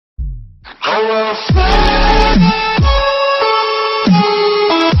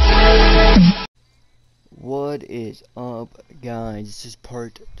What is up, guys? This is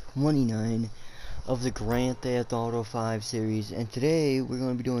part 29 of the Grand Theft Auto 5 series, and today we're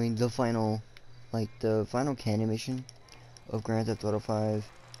going to be doing the final, the final canon mission of Grand Theft Auto 5.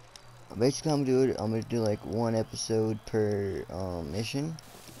 Basically, I'm gonna do like one episode per mission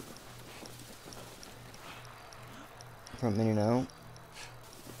from in and out,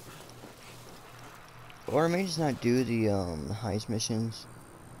 or I may just not do the heist missions.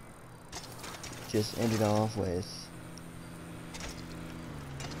 Just end it off with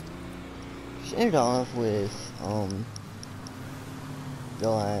the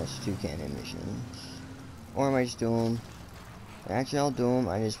last two canon missions, or I might just do them. Actually, I'll do them.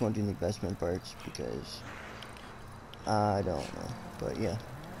 I just won't do the investment parts because I don't know. But yeah,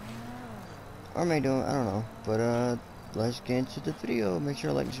 or I may do them. I don't know. But let's get into the video. Make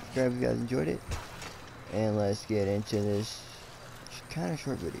sure to like and subscribe if you guys enjoyed it, and let's get into this kind of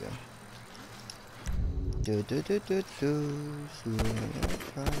short video.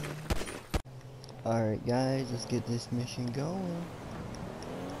 Alright guys, let's get this mission going.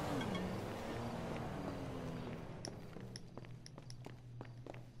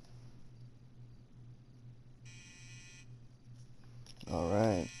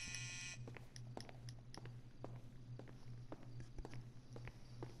 Alright.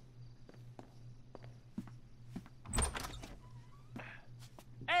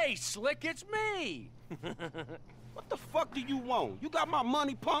 Hey, Slick, it's me! What the fuck do you want? You got my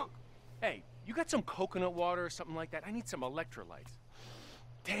money, punk? Hey, you got some coconut water or something like that? I need some electrolytes.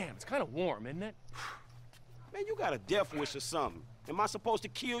 Damn, it's kind of warm, isn't it? Man, you got a death wish or something. Am I supposed to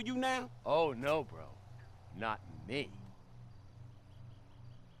kill you now? Oh, no, bro. Not me.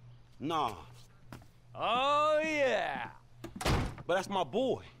 Nah. Oh, yeah. But that's my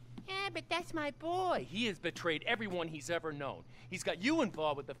boy. Yeah, but that's my boy. He has betrayed everyone he's ever known. He's got you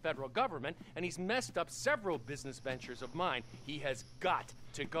involved with the federal government, and he's messed up several business ventures of mine. He has got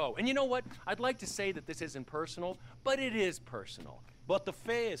to go. And you know what? I'd like to say that this isn't personal, but it is personal. But the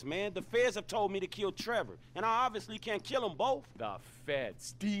feds, man, the feds have told me to kill Trevor, and I obviously can't kill them both. The feds,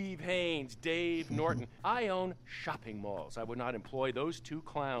 Steve Haynes, Dave Norton. I own shopping malls. I would not employ those two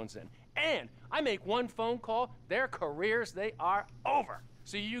clowns in. And I make one phone call, their careers, they are over.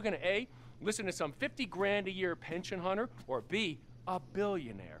 So you're gonna A, listen to some 50 grand a year pension hunter, or B, a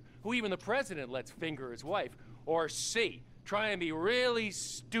billionaire, who even the president lets finger his wife, or C, try and be really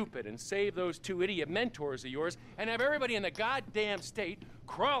stupid and save those two idiot mentors of yours and have everybody in the goddamn state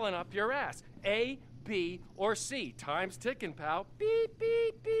crawling up your ass. A, B, or C. Time's ticking, pal. Beep,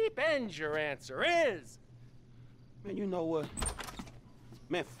 beep, beep. And your answer is... Man, you know what?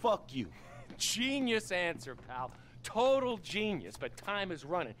 Man, fuck you. Genius answer, pal. Total genius, but time is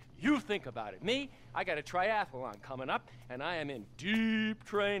running. You think about it. Me, I got a triathlon coming up, and I am in deep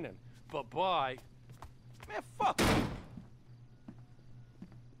training. Bye-bye. Man, fuck you. I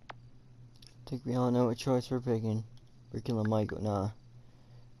think we all know what choice we're picking. We're killing Michael. Nah,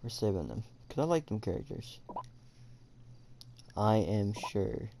 we're saving them. Because I like them characters. I am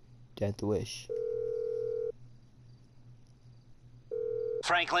sure. Death Wish.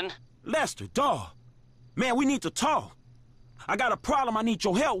 Franklin? Lester, dawg. Man, we need to talk. I got a problem I need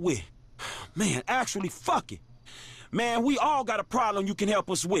your help with. Man, actually, fuck it. Man, we all got a problem you can help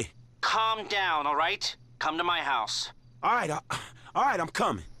us with. Calm down, all right? Come to my house. All right, I'm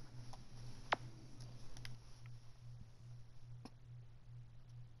coming.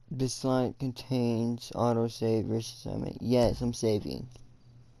 This slot contains autosave versus assignment. Yes, I'm saving.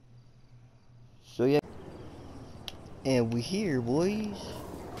 So yeah. And we here, boys.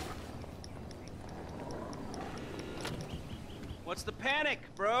 What's the panic,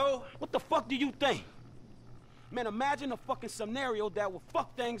 bro? What the fuck do you think? Man, imagine a fucking scenario that will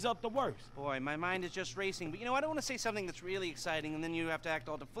fuck things up the worst. Boy, my mind is just racing. But you know, I don't want to say something that's really exciting, and then you have to act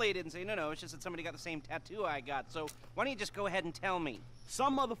all deflated and say, no, it's just that somebody got the same tattoo I got. So why don't you just go ahead and tell me?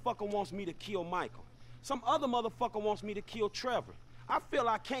 Some motherfucker wants me to kill Michael. Some other motherfucker wants me to kill Trevor. I feel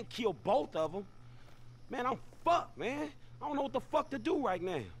I can't kill both of them. Man, I'm fucked, man. I don't know what the fuck to do right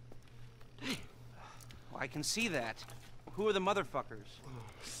now. Damn. Well, I can see that. Who are the motherfuckers?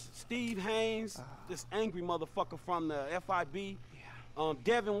 Steve Haynes, this angry motherfucker from the FIB. Yeah.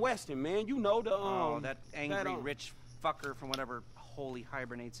 Devin Weston, man. You know the that angry rich fucker from whatever hole he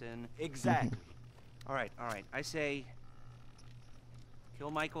hibernates in. Exactly. All right. I say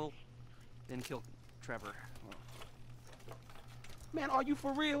kill Michael, then kill Trevor. Man, are you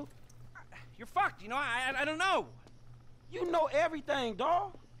for real? You're fucked. You know, I don't know. You know everything,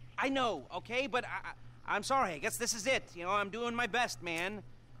 dawg. I know, okay, but I'm sorry. I guess this is it. You know, I'm doing my best, man.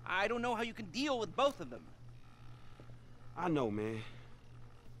 I don't know how you can deal with both of them. I know, man.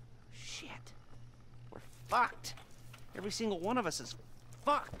 Shit. We're fucked. Every single one of us is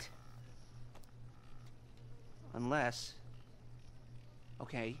fucked. Unless...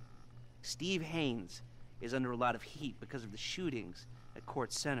 Okay, Steve Haines is under a lot of heat because of the shootings at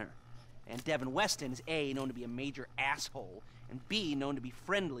Court Center. And Devin Weston is A, known to be a major asshole, and B, known to be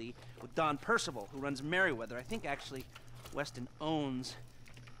friendly with Don Percival, who runs Merryweather. I think, actually, Weston owns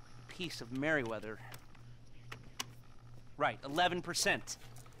a piece of Merryweather. Right, 11%.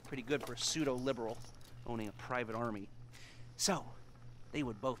 Pretty good for a pseudo-liberal owning a private army. So, they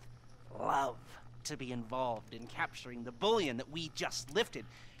would both love to be involved in capturing the bullion that we just lifted.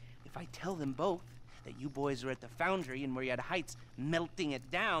 If I tell them both that you boys are at the foundry in Murrieta Heights melting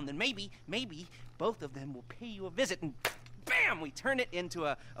it down, then maybe both of them will pay you a visit and bam, we turn it into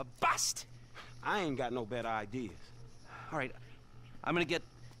a bust. I ain't got no better ideas. All right, I'm gonna get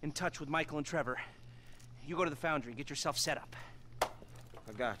in touch with Michael and Trevor. You go to the foundry and get yourself set up.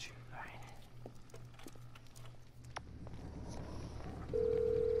 I got you. All right.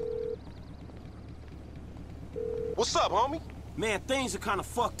 What's up, homie? Man, things are kind of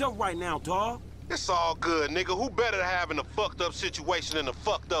fucked up right now, dawg. It's all good, nigga. Who better to have in a fucked up situation than a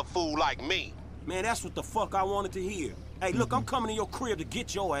fucked up fool like me? Man, that's what the fuck I wanted to hear. Hey, look, I'm coming to your crib to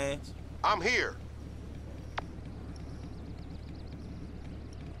get your ass. I'm here.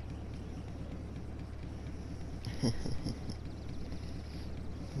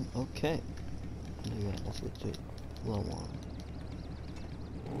 Okay. Yeah, that's what it low on.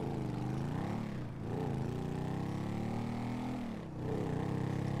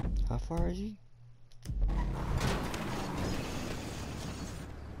 How far is he?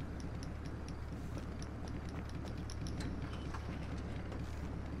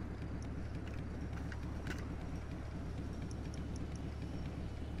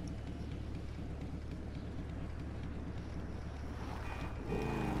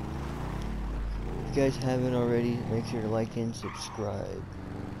 If you guys haven't already, make sure to like and subscribe.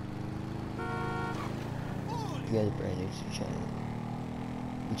 If you guys are brand new to the channel.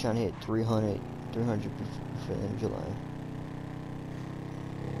 I'm trying to hit 300% in July.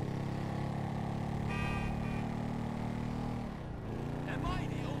 Am I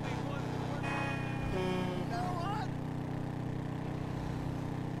the only one who... No one?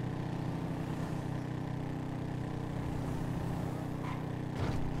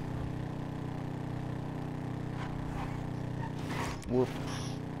 Whoops.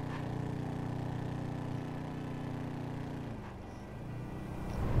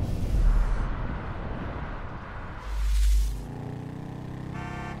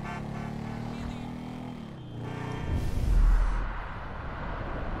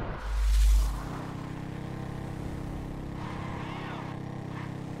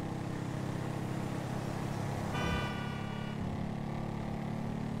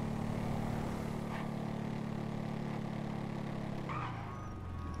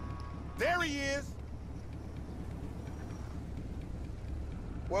 There he is.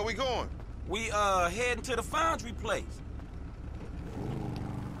 Where we going? We, heading to the foundry place.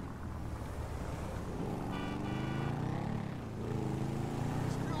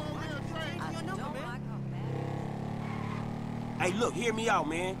 Hey, look, hear me out,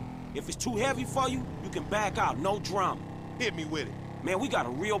 man. If it's too heavy for you, you can back out, no drama. Hit me with it. Man, we got a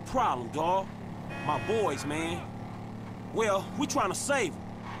real problem, dawg. My boys, man. Well, we trying to save them.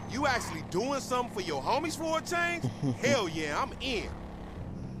 You actually doing something for your homies for a change? Hell yeah, I'm in.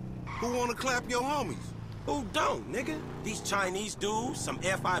 Who wanna clap your homies? Who don't, nigga? These Chinese dudes, some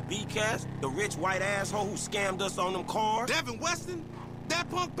FIB cats, the rich white asshole who scammed us on them cars. Devin Weston? That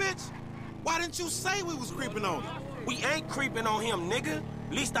punk bitch? Why didn't you say we was creeping on him? We ain't creeping on him, nigga.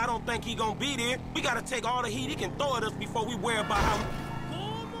 At least I don't think he gonna be there. We gotta take all the heat he can throw at us before we worry about how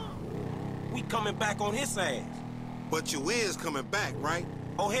we coming back on his ass. But you is coming back, right?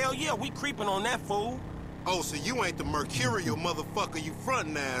 Oh, hell yeah, we creeping on that fool. Oh, so you ain't the mercurial motherfucker you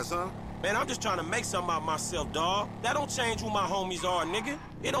frontin' as, huh? Man, I'm just trying to make something out of myself, dawg. That don't change who my homies are, nigga.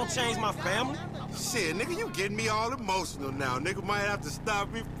 It don't change my family. Shit, nigga, you getting me all emotional now. Nigga might have to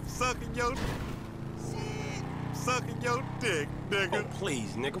stop me from sucking your... Sucking your dick, nigga. Oh,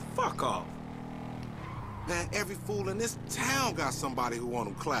 please, nigga, fuck off. Man, every fool in this town got somebody who want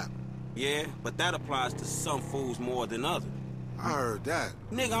him clapped. Yeah, but that applies to some fools more than others. I heard that.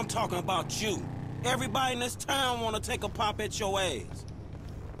 Nigga, I'm talking about you. Everybody in this town wanna take a pop at your ass.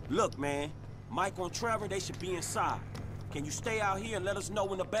 Look, man, Michael and Trevor, they should be inside. Can you stay out here and let us know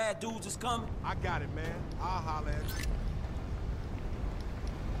when the bad dudes is coming? I got it, man. I'll holler at you.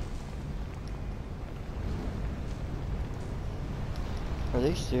 Are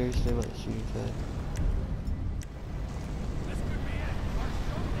they seriously about to shoot each other? This could be it. Our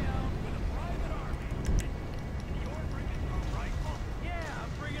showdown with a private army. And you're bringing a rifle? Yeah,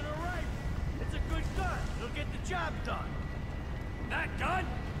 I'm bringing a rifle. It's a good gun. It'll get the job done. That gun?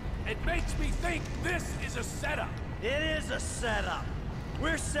 It makes me think this is a setup. It is a setup.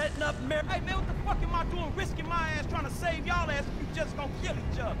 We're setting up Hey, man, what the fuck am I doing risking my ass trying to save y'all ass if you just gonna kill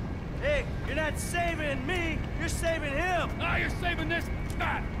each other? Hey, you're not saving me, you're saving him. Now you're saving this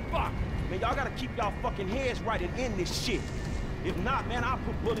fat fuck. Man, y'all gotta keep y'all fucking heads right and end this shit. If not, man, I'll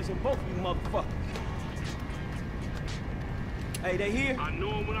put bullets in both of you motherfuckers. Hey, they here? I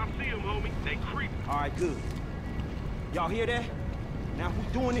know them when I see them, homie. They creep. All right, good. Y'all hear that? Now, if we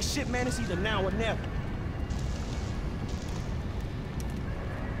doing this shit, man, it's either now or never.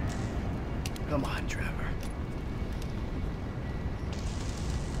 Come on, Trevor.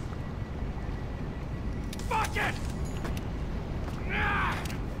 Fuck it! Ah!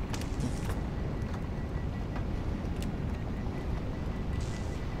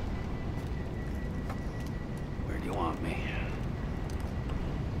 Where do you want me?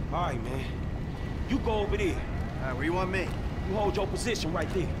 All right, man. You go over there. All right, where you want me? You hold your position right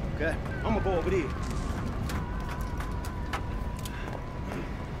there. Okay. I'm gonna go over there.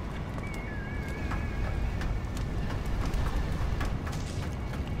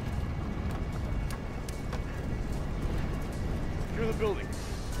 Secure the building.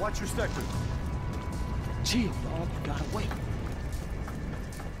 Watch your sector. Chill, dog. You gotta wait.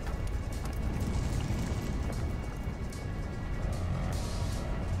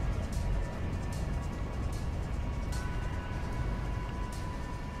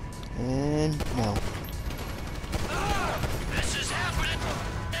 And no. This is happening.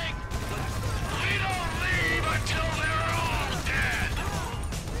 We don't leave until they're all dead.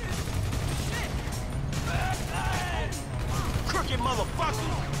 Crooked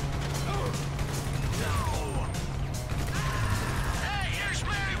motherfucker! Hey, here's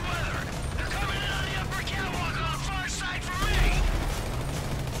Merryweather. They're coming in on the upper catwalk on the far side for me.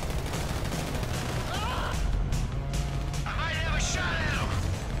 I might have a shot at him.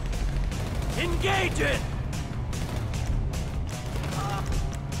 Engage it!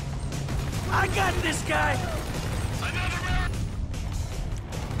 I got this guy! Another Merryweather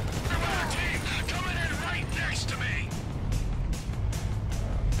team coming in right next to me.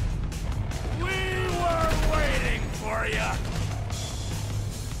 We were waiting for you.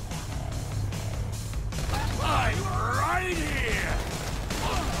 I'm right here.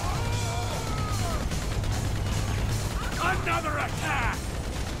 Another attack.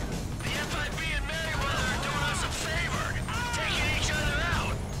 The FIB and Merryweather are doing us a favor, taking each other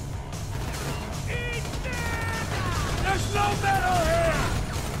out. There's no metal here!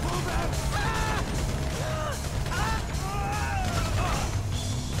 Move out!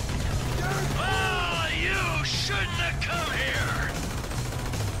 Oh, you shouldn't have come here!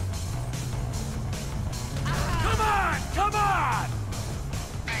 Come on! Come on!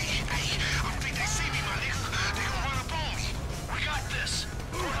 Hey, I don't think they see me, my nigga. They gonna run up on me. We got this.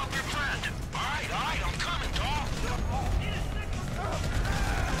 Go help your friend. All right, I'm coming, dawg.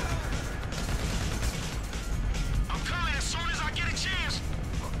 I'm coming as soon as I get a chance.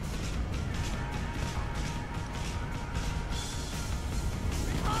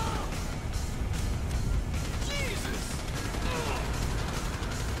 Jesus!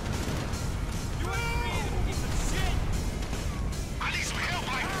 You ain't me, piece of shit! I need some help,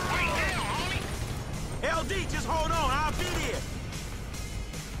 like, right now, homie! LD, just hold on. I'll be there.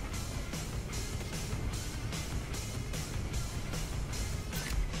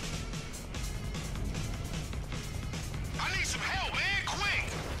 I need some help, man, quick!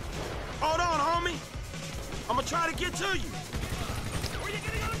 Hold on, homie. I'm gonna try to get to you. Where you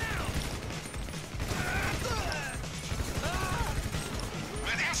gonna go now?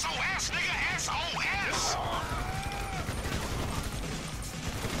 Man, SOS, nigga, SOS!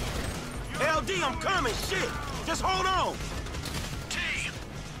 LD, I'm coming. Shit. Just hold on. T,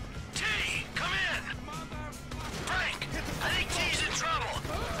 come in! Frank, I think T's in trouble.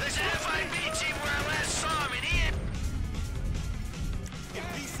 There's an FIB team where I last saw him, and he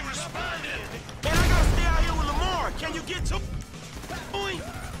responded. Man, I gotta stay out here with Lamar. Can you get to him?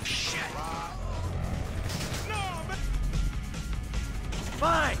 Shit!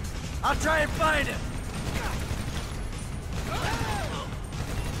 Fine! I'll try and find him!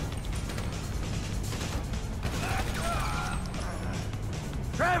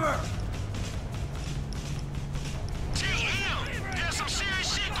 Trevor! TM! There's some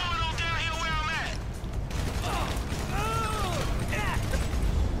serious shit going on down here where I'm at.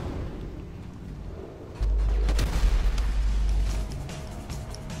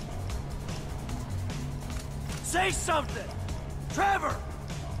 Say something! Trevor!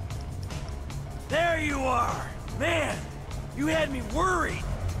 There you are! Man, you had me worried.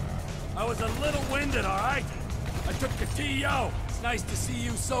 I was a little winded, all right? I took the TO. It's nice to see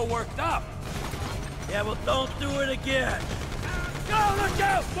you so worked up. Yeah, well, don't do it again. Go, look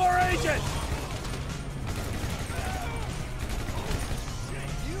out! More agents!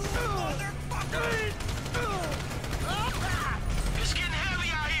 It's getting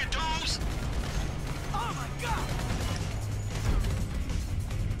heavy out here, dudes. Oh my God!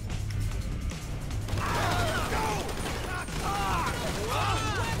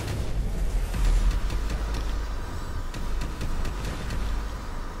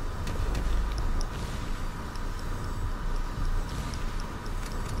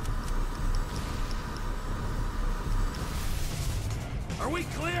 Are we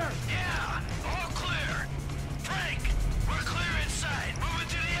clear? Yeah, all clear. Frank, we're clear inside. Moving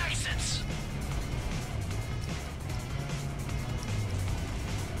to the exits.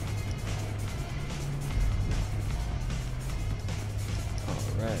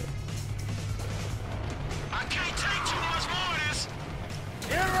 Alright. I can't take too much more of this.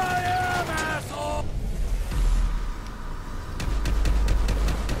 Here I am, asshole!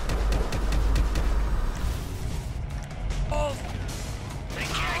 They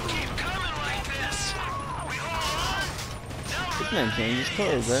can't keep coming like this. We hold on. No This man changes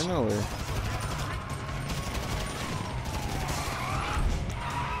clothes out of nowhere.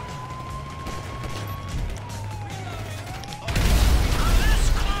 I'm this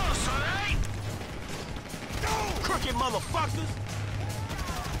close, all right? Crooked motherfuckers!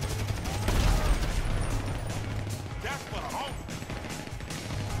 That's for the home.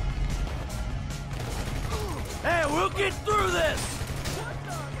 Hey, we'll get through this!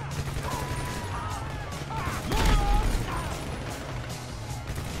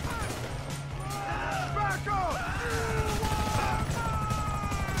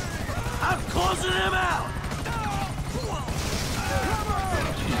 I'm closing him out!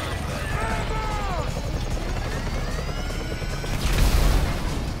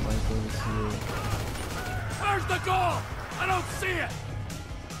 Michael is here. Where's the goal? I don't see it!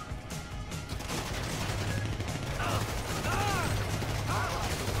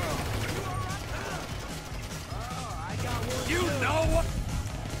 You know what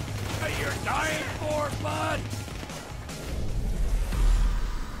you're dying for, bud?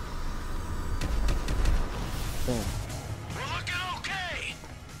 Boom. We're looking okay.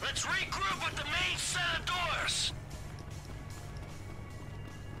 Let's regroup with the main set of doors.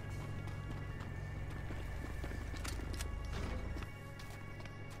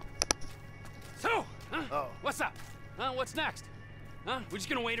 So, what's up? What's next? We just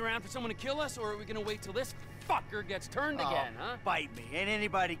gonna wait around for someone to kill us, or are we gonna wait till this fucker gets turned again, huh? Bite me. Ain't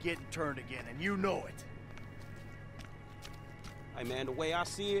anybody getting turned again, and you know it. Hey man, the way I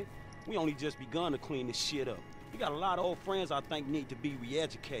see it, we only just begun to clean this shit up. We got a lot of old friends I think need to be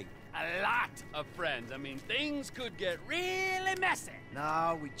re-educated. A lot of friends. I mean, things could get really messy.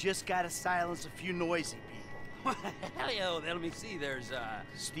 No, we just gotta silence a few noisy people. Hell yeah, let me see. There's,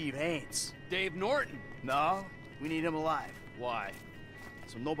 Steve Haynes. Dave Norton. No, we need him alive, Why?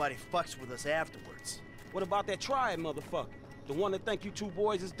 so nobody fucks with us afterwards. What about that triad motherfucker? The one that think you two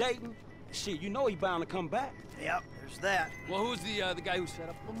boys is dating? Shit, you know he bound to come back. Yep, there's that. Well, who's the guy who set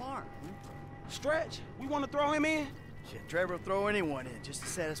up Lamar? Stretch, we want to throw him in? Shit, Trevor will throw anyone in just to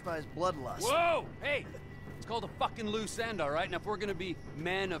satisfy his bloodlust. Whoa! Hey! It's called a fucking loose end, all right? And if we're gonna be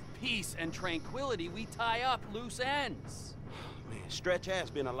men of peace and tranquility, we tie up loose ends. Man, Stretch has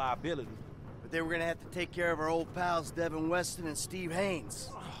been a liability. But then we're gonna have to take care of our old pals Devin Weston and Steve Haynes.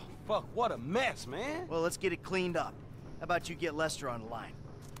 Oh, fuck, what a mess, man. Well, let's get it cleaned up. How about you get Lester on the line?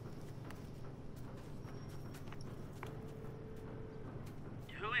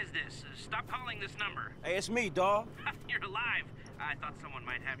 Who is this? Stop calling this number. Hey, it's me, dawg. You're alive. I thought someone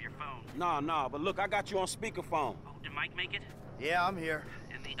might have your phone. Nah, but look, I got you on speakerphone. Oh, did Mike make it? Yeah, I'm here.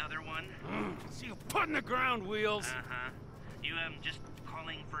 And the other one? See you putting the ground wheels. Uh-huh. You, just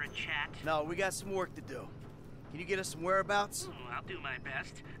calling for a chat? No, we got some work to do. Can you get us some whereabouts? I'll do my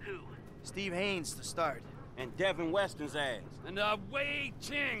best. Who? Steve Haynes to start. And Devin Weston's ass. And, Wei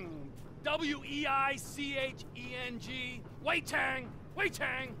Ching. W-E-I-C-H-E-N-G. Wei Chang. Wei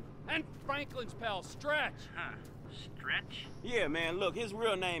Chang. And Franklin's pal, Stretch. Huh. Stretch? Yeah, man, look, his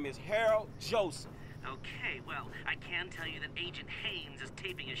real name is Harold Joseph. Okay, well, I can tell you that Agent Haynes is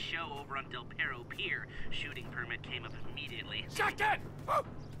taping a show over on Del Perro Pier. Shooting permit came up immediately. Shut it! I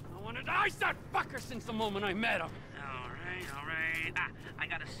wanted to ice that fucker since the moment I met him. All right. Ah, I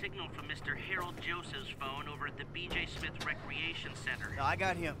got a signal from Mr. Harold Joseph's phone over at the B.J. Smith Recreation Center. No, I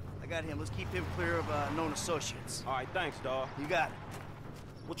got him. got him. Let's keep him clear of known associates. All right, thanks, dawg. You got it.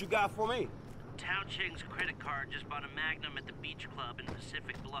 What you got for me? Tao Cheng's credit card just bought a Magnum at the beach club in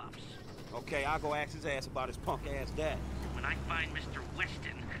Pacific Bluffs. Okay, I'll go ask his ass about his punk-ass dad. When I find Mr.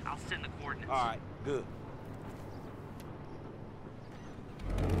 Weston, I'll send the coordinates. All right, good.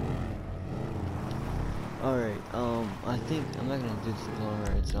 Alright, I think I'm not gonna do this for long,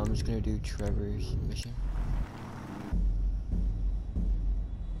 right? So I'm just gonna do Trevor's mission.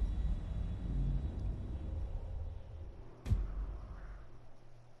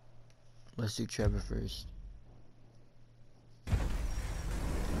 Let's do Trevor first.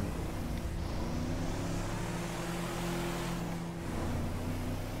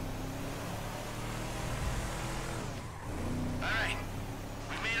 Alright.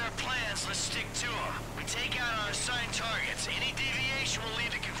 We made our plans, let's stick to them. We take out our assigned targets. Any deviation will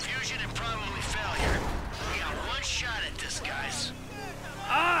lead to confusion and probably failure. We got one shot at this, guys.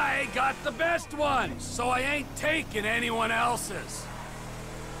 I got the best one, so I ain't taking anyone else's.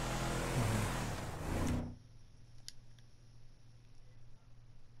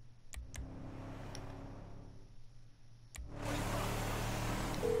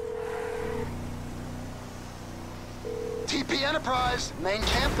 TP Enterprise, main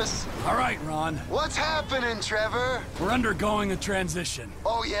campus. All right, Ron. What's happening, Trevor? We're undergoing a transition.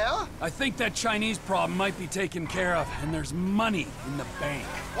 Oh, yeah? I think that Chinese problem might be taken care of, and there's money in the bank.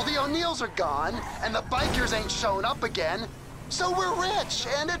 Well, the O'Neills are gone, and the bikers ain't showing up again. So we're rich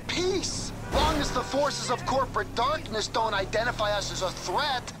and at peace. Long as the forces of corporate darkness don't identify us as a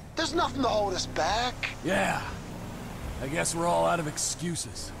threat, there's nothing to hold us back. Yeah. I guess we're all out of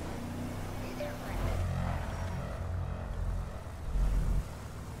excuses.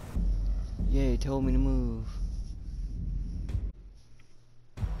 Yeah, he told me to move.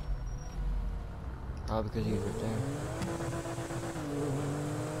 Probably because he's right there.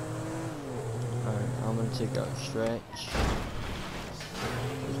 Alright, I'm gonna take out Stretch.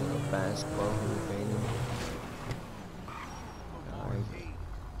 He's a little basketball hoop, baby. Alright.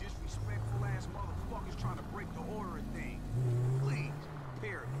 Disrespectful ass motherfuckers trying to break the order of things. Please,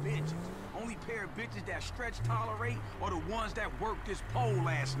 pair of bitches. Only pair of bitches that Stretch tolerate are the ones that worked this pole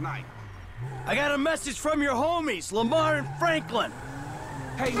last night. I got a message from your homies, Lamar and Franklin.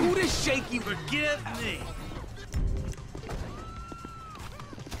 Hey, who this shaky? Forgive me.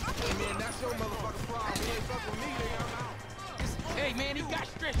 Hey man, that's your motherfucking problem. He ain't fuck with me, nigga. Hey man, he got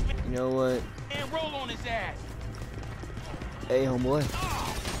stretched. You know what? And roll on his ass. Hey, homeboy.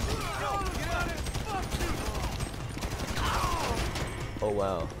 Oh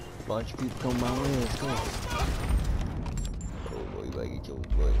wow. Bunch of people come my way. Let's go. Oh boy, you better get your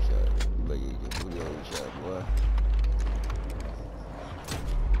butt shot. You better get your booty hole shot, boy.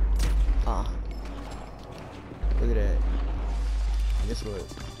 Ah. Look at that. Guess what?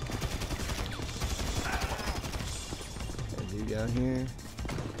 That dude down here.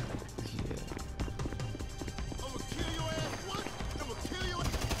 Yeah. I'ma kill your ass, what? I'ma kill your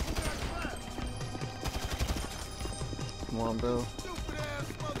ass. Come on, bro. Stupid ass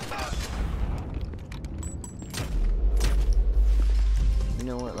motherfucker. You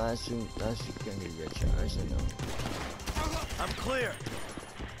know what? Last week gonna be a good shot. I said no. I'm clear.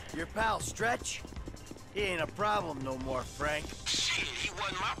 Your pal, Stretch? He ain't a problem no more, Frank. Shit, he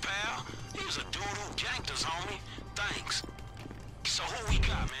wasn't my pal. He was a dude who ganked us, homie. Thanks. So who we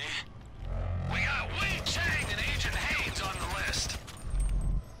got, man? We got Wei Chang and Agent Haynes on the list.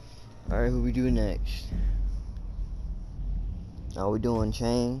 Alright, who we doing next? Are we doing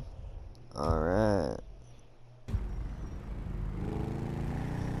Chang? Alright.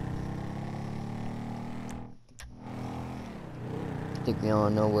 Think we all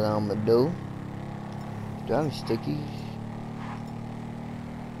know what I'm gonna do. Do I have stickies?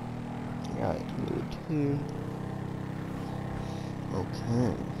 Got it here.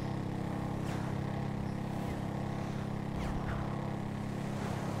 Okay.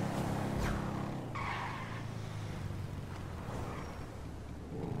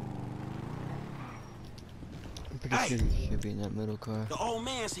 I'm pretty sure he should be in that middle car. The old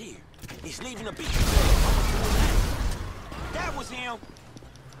man's here. He's leaving the beach. That was him.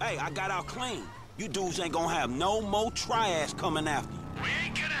 Hey, I got out clean. You dudes ain't gonna have no more triads coming after you. We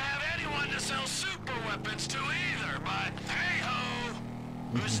ain't gonna have anyone to sell super weapons to either, but hey-ho!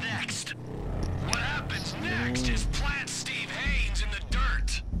 Who's next? What happens next is plant Steve Haynes in the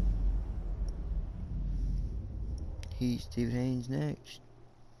dirt. He's Steve Haynes next.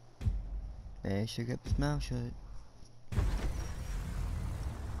 Man, should kept his mouth shut.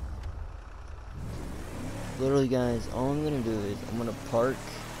 Literally, guys, all I'm gonna do is I'm gonna park.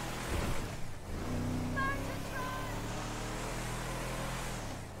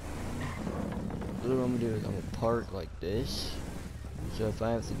 what I'm gonna do is I'm gonna park like this. So if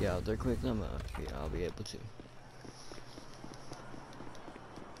I have to get out there quickly, I'll be able to.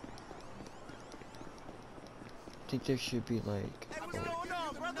 I think there should be like. Hey, what's going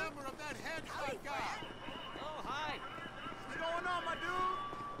on, brother? Number of that headshot guy. Oh, hi. What's going on, my dude?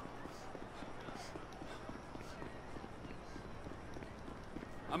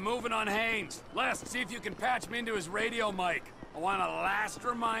 I'm moving on Haynes. Les, see if you can patch me into his radio mic. I want a last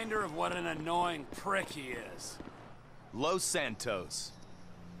reminder of what an annoying prick he is. Los Santos.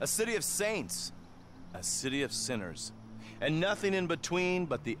 A city of saints. A city of sinners. And nothing in between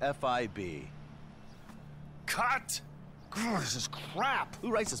but the FIB. Cut! Grr, this is crap!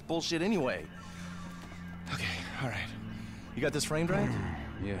 Who writes this bullshit anyway? Okay, alright. You got this framed right?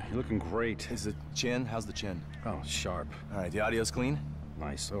 Yeah, you're looking great. Is the chin? How's the chin? Oh, sharp. Alright, the audio's clean?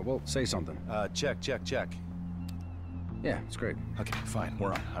 Nice. Oh, well, say something. Check. Yeah, it's great. Okay, fine,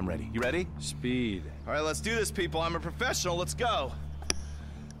 we're on. I'm ready. You ready? Speed. Alright, let's do this, people. I'm a professional. Let's go.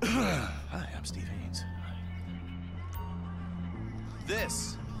 Hi, I'm Steve Haynes.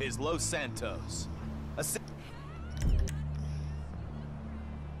 This is Los Santos.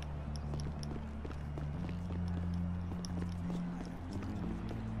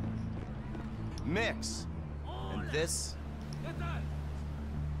 Mix. And this.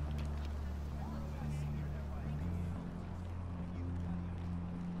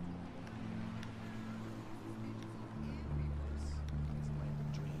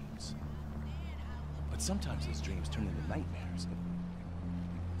 Dreams. But sometimes those dreams turn into nightmares.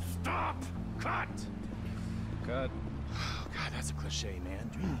 Stop! Cut! Cut. Oh, God, that's a cliche, man.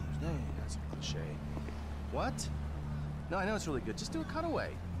 Dreams, dang, that's a cliche. What? No, I know it's really good. Just do a cutaway.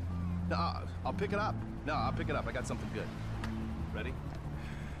 No, I'll pick it up. No, I'll pick it up. I got something good. Ready?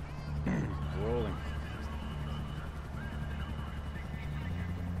 Rolling.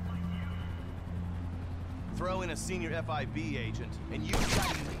 Throw in a senior FIB agent, and you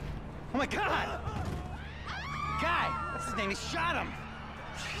got... Oh my God! Guy! What's his name? He shot him!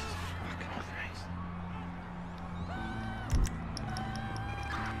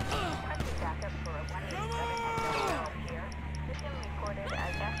 Backup for a 187 here. System reported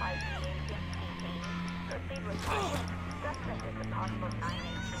as FIB agent detained. Proceed with caution. Suspect is a possible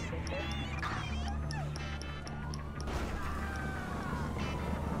 918 victim.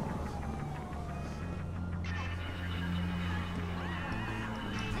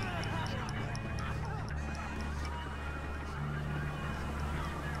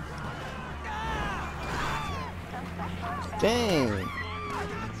 Dang!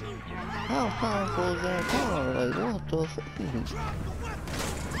 How powerful is that car? Like, what the fuck?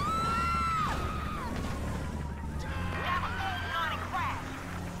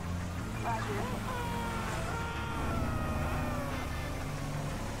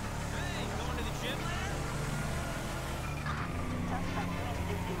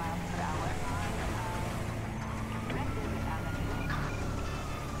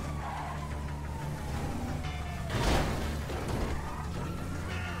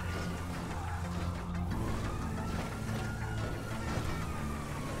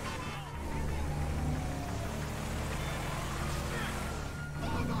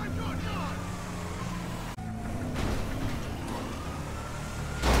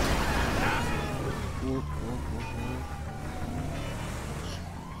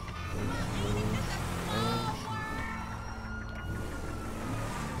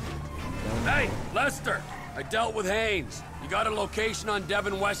 Hey, Lester! I dealt with Haynes. You got a location on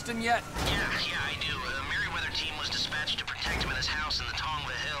Devin Weston yet? Yeah, I do. The Merryweather team was dispatched to protect him in his house in the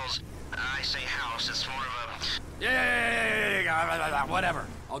Tongva Hills. I say house, it's more of a... Yeah, whatever.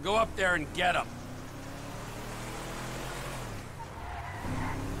 I'll go up there and get him.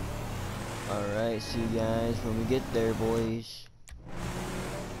 Alright, see you guys when we get there, boys.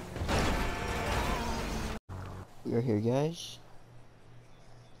 We're here, guys.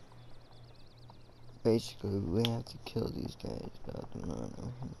 Basically, we have to kill these guys.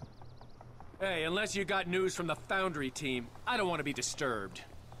 Hey, unless you got news from the Foundry team, I don't want to be disturbed.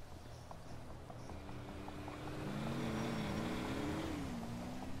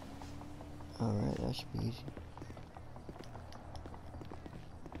 Alright, that should be easy.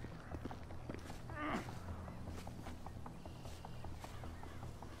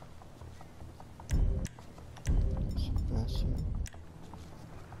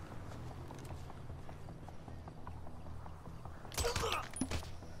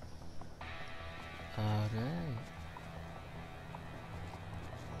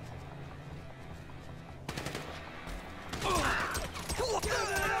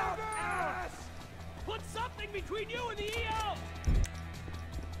 Put something between you and the EO!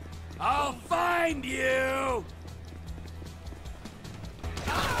 I'll find Behind you!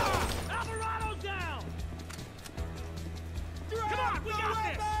 Alvarado down! Come on, we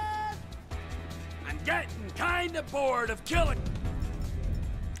got this! I'm getting kinda bored of killing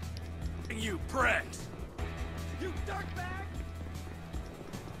you pricks. You dirtbag!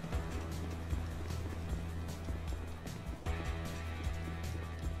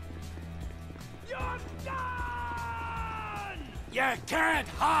 You're done! You can't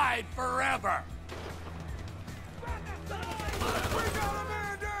hide forever! We got a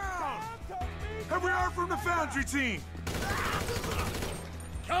man down! Have we heard from the Foundry team?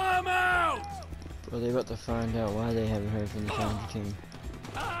 Come out! Bro, they about to find out why they haven't heard from the Foundry team.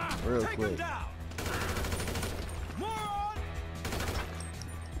 Real quick.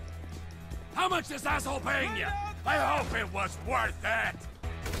 How much this asshole paying you? I hope it was worth it!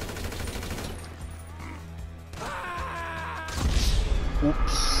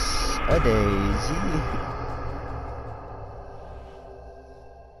 Oops, a daisy.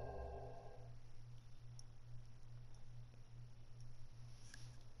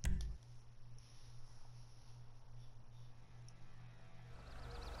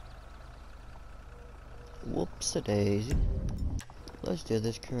 Whoops a daisy. Let's do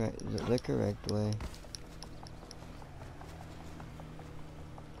this the correct way.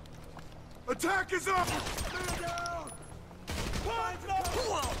 Attack is up! Man down!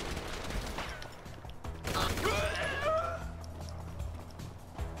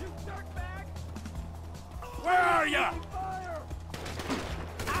 You dirtbag! Where are you?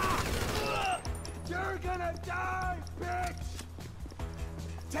 You're gonna die, bitch!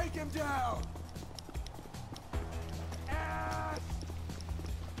 Take him down!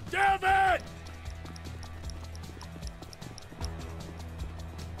 David!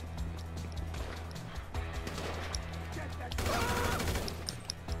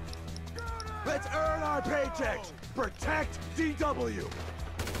 Let's earn our paychecks! Protect DW!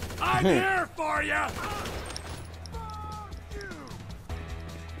 I'm here for you!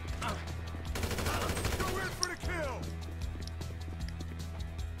 Go in for the kill!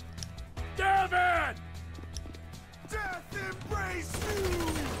 David! Death embrace you!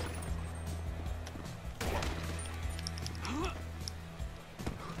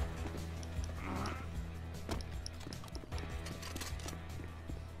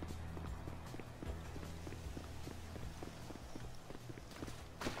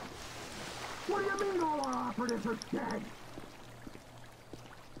 What do you mean all our operatives are dead?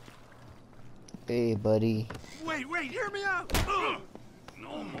 Hey, buddy. Wait, hear me out!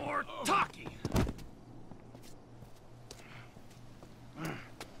 No more talking!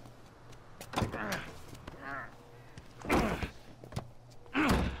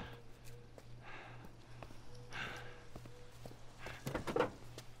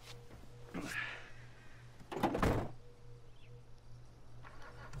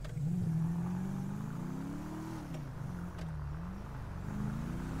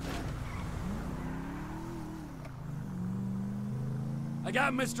 I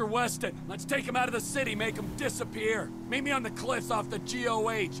got Mr. Weston. Let's take him out of the city, make him disappear. Meet me on the cliffs off the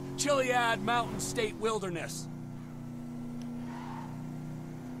GOH, Chiliad Mountain State Wilderness.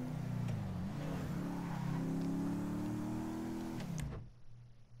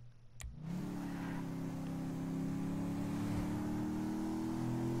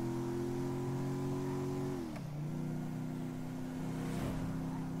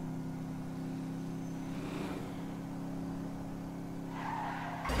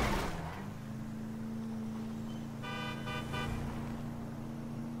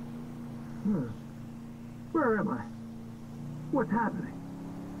 Where am I? What's happening?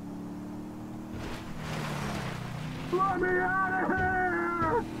 Let me out of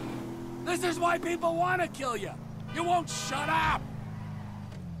here! This is why people want to kill you. You won't shut up.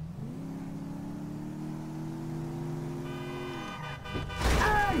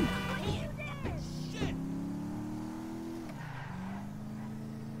 Hey! Shit!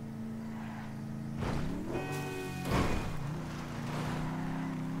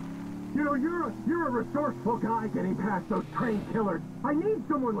 You know, you're a resourceful guy getting past those trained killers. I need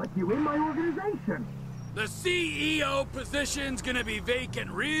someone like you in my organization. The CEO position's gonna be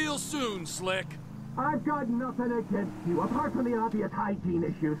vacant real soon, Slick. I've got nothing against you, apart from the obvious hygiene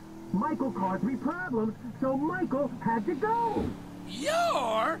issues. Michael caused me problems, so Michael had to go.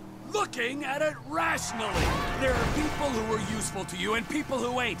 You're looking at it rationally. There are people who are useful to you and people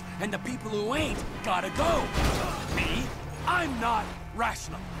who ain't, and the people who ain't gotta go. Me? I'm not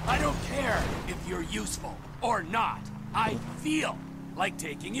rational. I don't care if you're useful or not. I feel like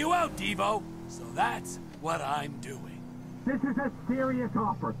taking you out, Devo. So that's what I'm doing. This is a serious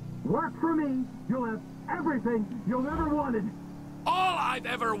offer. Work for me, you'll have everything you've ever wanted. All I've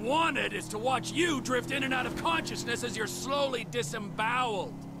ever wanted is to watch you drift in and out of consciousness as you're slowly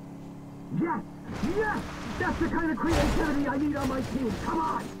disemboweled. Yes! Yes! That's the kind of creativity I need on my team. Come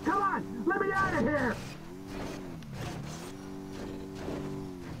on! Come on! Let me out of here!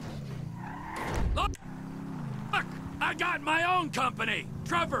 Look! I got my own company!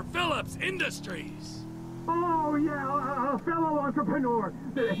 Trevor Phillips Industries! Oh, yeah, a fellow entrepreneur.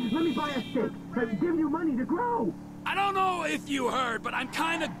 Let me buy a stake. Give you money to grow. I don't know if you heard, but I'm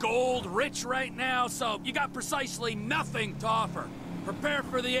kind of gold rich right now, so you got precisely nothing to offer. Prepare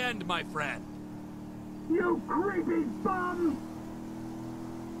for the end, my friend. You creepy bum!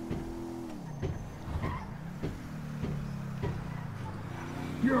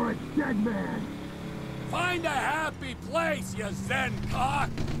 You're a dead man. Find a happy place, you Zen cock!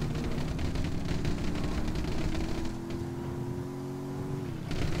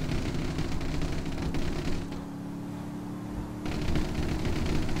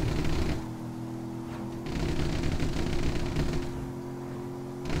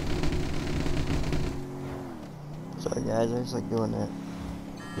 Sorry guys, I just like doing that.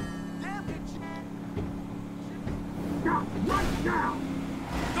 Stop right now!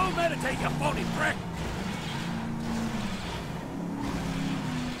 Go meditate, you phony prick!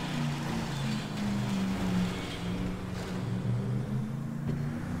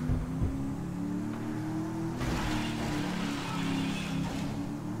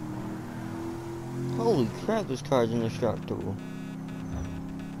 Holy crap, this car's indestructible.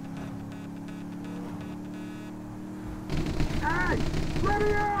 Hey! Let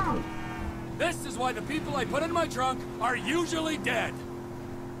me out! This is why the people I put in my trunk are usually dead.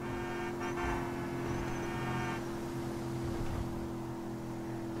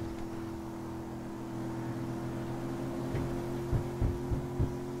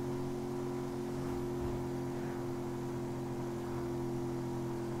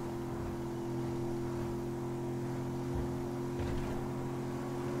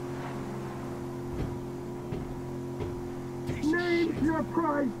 Name your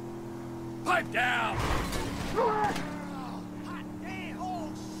price! Pipe down! What?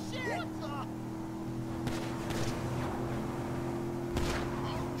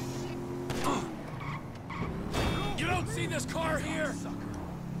 You don't see this car here?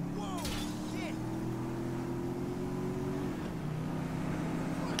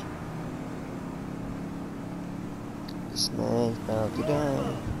 This man's about to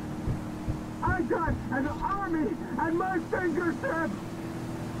die. I got an army at my fingertips!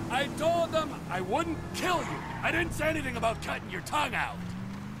 I told them I wouldn't kill you. I didn't say anything about cutting your tongue out.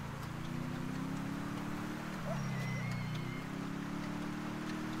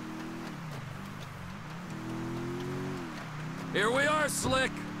 Here we are,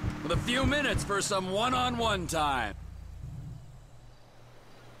 Slick, with a few minutes for some one-on-one time.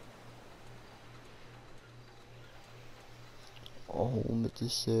 Oh, it's a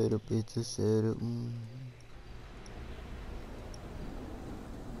setup, it's a setup.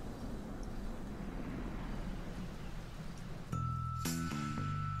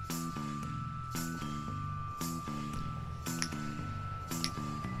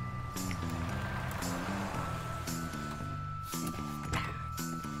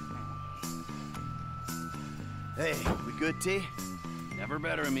 Hey, we good, T? Never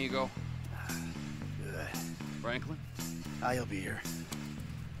better, amigo. Good. Franklin? I'll be here.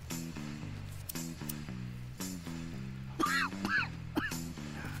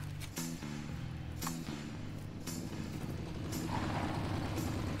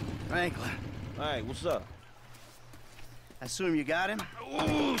 Franklin. Hey, what's up? I assume you got him?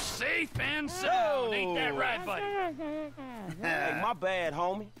 Ooh, safe and sound. Ain't that right, buddy? Hey, my bad,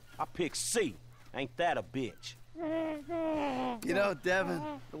 homie. I picked C. Ain't that a bitch? You know, Devin,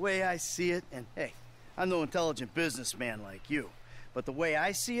 the way I see it, and hey, I'm no intelligent businessman like you, but the way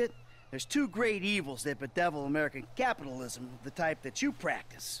I see it, there's two great evils that bedevil American capitalism, the type that you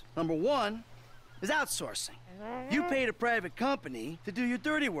practice. Number one is outsourcing. You paid a private company to do your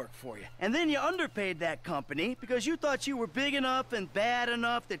dirty work for you, and then you underpaid that company because you thought you were big enough and bad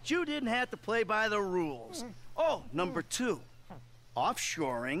enough that you didn't have to play by the rules. Oh, number two,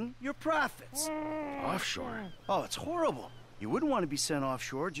 offshoring your profits. Offshore? Oh, it's horrible. You wouldn't want to be sent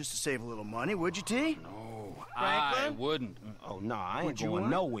offshore just to save a little money, would you, T? No, Franklin? I wouldn't. Oh, no, I ain't Would you going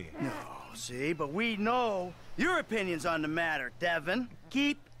want? nowhere. No, see, but we know your opinions on the matter, Devin.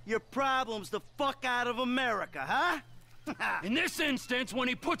 Keep your problems the fuck out of America, huh? In this instance, when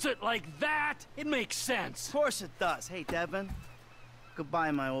he puts it like that, it makes sense. Of course it does. Hey, Devin.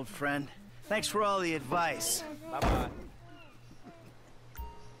 Goodbye, my old friend. Thanks for all the advice. Bye-bye.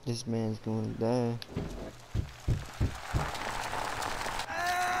 This man's gonna die.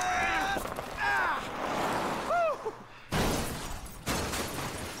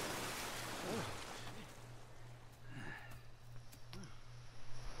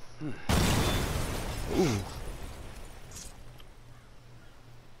 Ooh.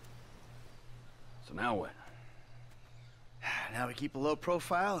 So now what? Now we keep a low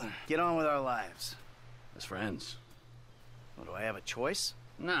profile and get on with our lives. As friends. Well, do I have a choice?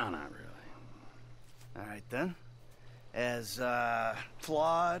 No, not really. All right, then. As,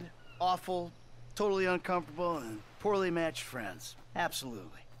 flawed, awful, totally uncomfortable, and poorly matched friends.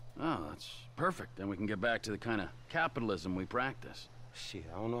 Absolutely. Oh, that's perfect. Then we can get back to the kind of capitalism we practice. Shit,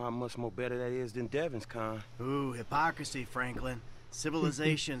 I don't know how much more better that is than Devin's kind. Ooh, hypocrisy, Franklin.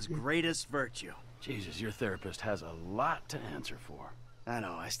 Civilization's greatest virtue. Jesus, your therapist has a lot to answer for. I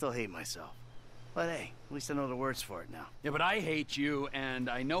know, I still hate myself. But hey, at least I know the words for it now. Yeah, but I hate you, and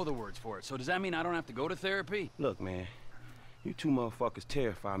I know the words for it. So does that mean I don't have to go to therapy? Look, man, you two motherfuckers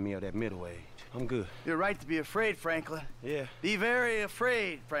terrify me of that middle age. I'm good. You're right to be afraid, Franklin. Yeah. Be very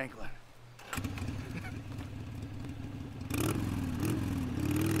afraid, Franklin.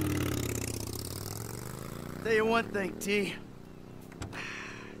 Tell you one thing, T.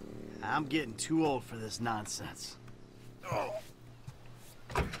 I'm getting too old for this nonsense. Oh.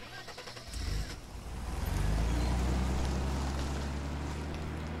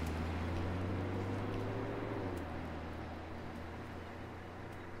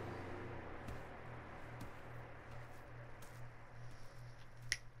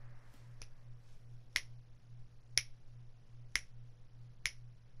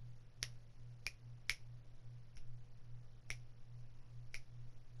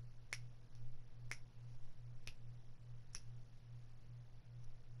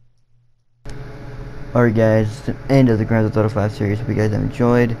 Alright guys, it's the end of the Grand Theft Auto 5 series. Hope you guys have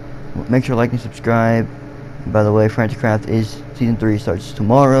enjoyed. Make sure to like and subscribe. And by the way, Frantic Craft is Season 3 starts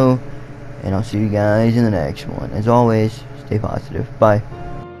tomorrow. And I'll see you guys in the next one. As always, stay positive. Bye.